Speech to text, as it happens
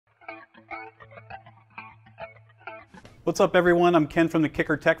What's up, everyone? I'm Ken from the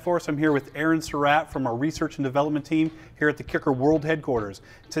KICKER Tech Force. I'm here with Aaron Surratt from our research and development team here at the KICKER World Headquarters.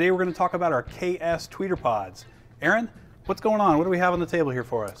 Today we're going to talk about our KS tweeter pods. Aaron, what's going on? What do we have on the table here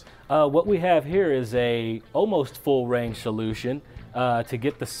for us? What we have here is a almost full range solution to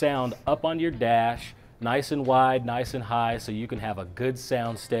get the sound up on your dash, nice and wide, nice and high, so you can have a good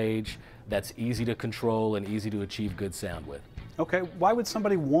sound stage that's easy to control and easy to achieve good sound with. Okay, why would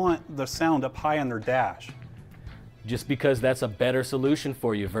somebody want the sound up high on their dash? Just because that's a better solution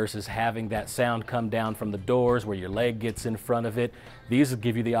for you versus having that sound come down from the doors where your leg gets in front of it. These will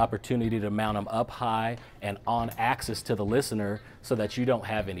give you the opportunity to mount them up high and on axis to the listener so that you don't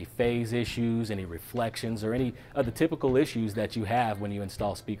have any phase issues, any reflections, or any of the typical issues that you have when you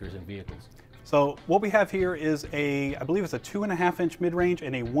install speakers in vehicles. So what we have here is I believe it's a 2.5-inch mid-range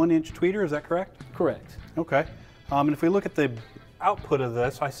and a 1-inch tweeter, is that correct? Correct. Okay, and if we look at the output of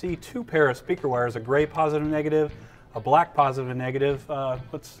this, I see two pair of speaker wires, a gray positive and negative, a black positive and negative.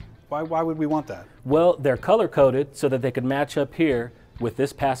 Why would we want that? Well, they're color coded so that they can match up here with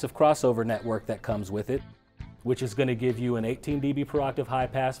this passive crossover network that comes with it, which is going to give you an 18 dB per octave high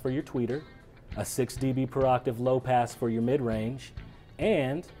pass for your tweeter, a 6 dB per octave low pass for your mid-range,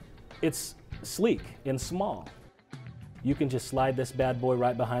 and it's sleek and small. You can just slide this bad boy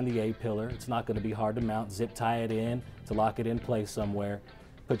right behind the A-pillar. It's not going to be hard to mount. Zip tie it in to lock it in place somewhere.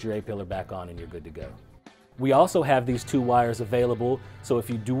 Put your A-pillar back on and you're good to go. We also have these two wires available, so if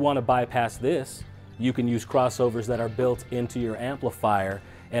you do want to bypass this, you can use crossovers that are built into your amplifier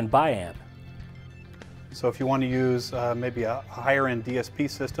and bi-amp. So if you want to use maybe a higher-end DSP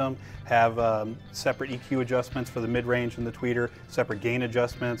system, have separate EQ adjustments for the mid-range and the tweeter, separate gain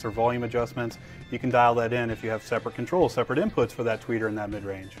adjustments or volume adjustments, you can dial that in if you have separate controls, separate inputs for that tweeter and that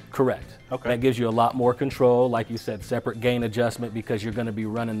mid-range. Correct. Okay. That gives you a lot more control. Like you said, separate gain adjustment because you're going to be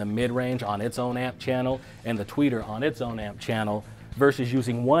running the mid-range on its own amp channel and the tweeter on its own amp channel versus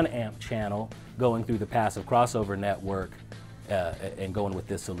using one amp channel going through the passive crossover network and going with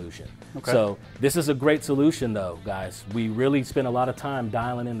this solution. Okay. So this is a great solution though, guys. We really spent a lot of time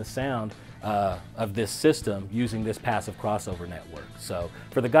dialing in the sound of this system using this passive crossover network. So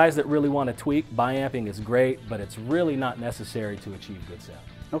for the guys that really want to tweak, bi-amping is great, but it's really not necessary to achieve good sound.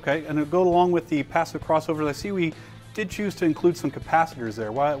 Okay, and to go along with the passive crossovers, I see we did choose to include some capacitors there.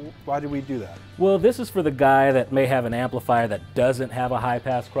 Why did we do that? Well, this is for the guy that may have an amplifier that doesn't have a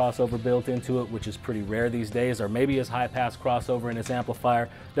high-pass crossover built into it, which is pretty rare these days, or maybe his high-pass crossover in his amplifier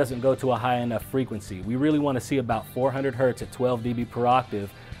doesn't go to a high enough frequency. We really want to see about 400 hertz at 12 dB per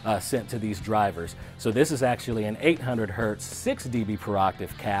octave sent to these drivers. So this is actually an 800 hertz, 6 dB per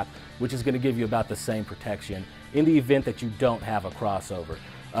octave cap, which is going to give you about the same protection in the event that you don't have a crossover.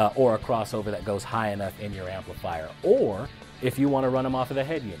 Or a crossover that goes high enough in your amplifier, or if you want to run them off of the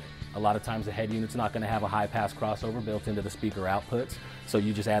head unit. A lot of times the head unit's not going to have a high pass crossover built into the speaker outputs, so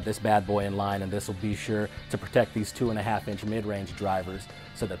you just add this bad boy in line and this will be sure to protect these 2.5-inch mid-range drivers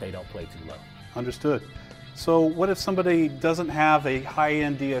so that they don't play too low. Understood. So what if somebody doesn't have a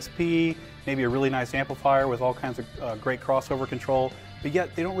high-end DSP, maybe a really nice amplifier with all kinds of great crossover control, but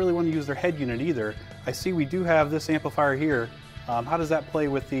yet they don't really want to use their head unit either? I see we do have this amplifier here. How does that play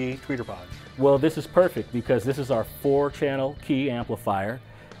with the tweeter pods? Well, this is perfect because this is our 4-channel key amplifier.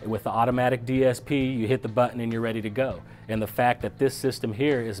 With the automatic DSP, you hit the button and you're ready to go. And the fact that this system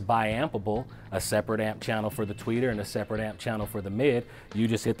here is bi-ampable, a separate amp channel for the tweeter and a separate amp channel for the mid, you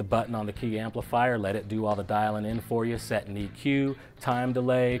just hit the button on the key amplifier, let it do all the dialing in for you, set an EQ, time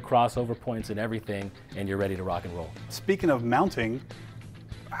delay, crossover points and everything, and you're ready to rock and roll. Speaking of mounting,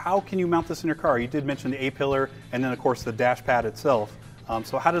 how can you mount this in your car? You did mention the A-pillar and then of course the dash pad itself.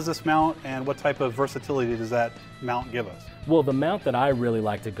 So how does this mount and what type of versatility does that mount give us? Well, the mount that I really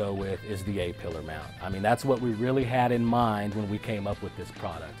like to go with is the A-pillar mount. I mean, that's what we really had in mind when we came up with this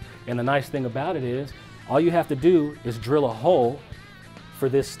product. And the nice thing about it is, all you have to do is drill a hole for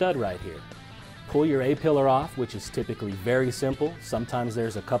this stud right here. Pull your A-pillar off, which is typically very simple. Sometimes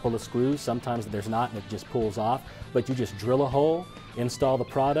there's a couple of screws, sometimes there's not and it just pulls off. But you just drill a hole, install the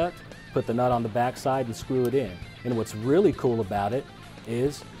product, put the nut on the back side and screw it in. And what's really cool about it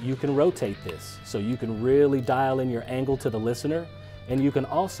is you can rotate this. So you can really dial in your angle to the listener, and you can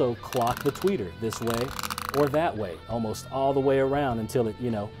also clock the tweeter this way or that way, almost all the way around until it,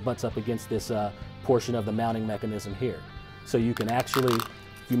 butts up against this portion of the mounting mechanism here. So you can actually,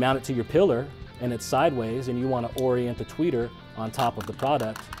 if you mount it to your pillar and it's sideways and you want to orient the tweeter on top of the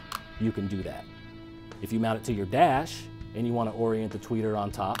product, you can do that. If you mount it to your dash and you want to orient the tweeter on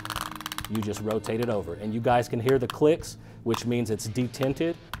top, you just rotate it over. And you guys can hear the clicks, which means it's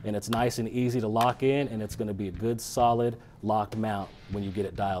detinted and it's nice and easy to lock in, and it's going to be a good solid locked mount when you get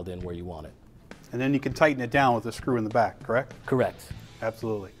it dialed in where you want it. And then you can tighten it down with a screw in the back, correct? Correct.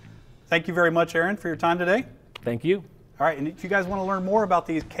 Absolutely. Thank you very much, Aaron, for your time today. Thank you. All right, and if you guys want to learn more about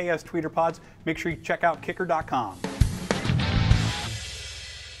these KS tweeter pods, make sure you check out kicker.com.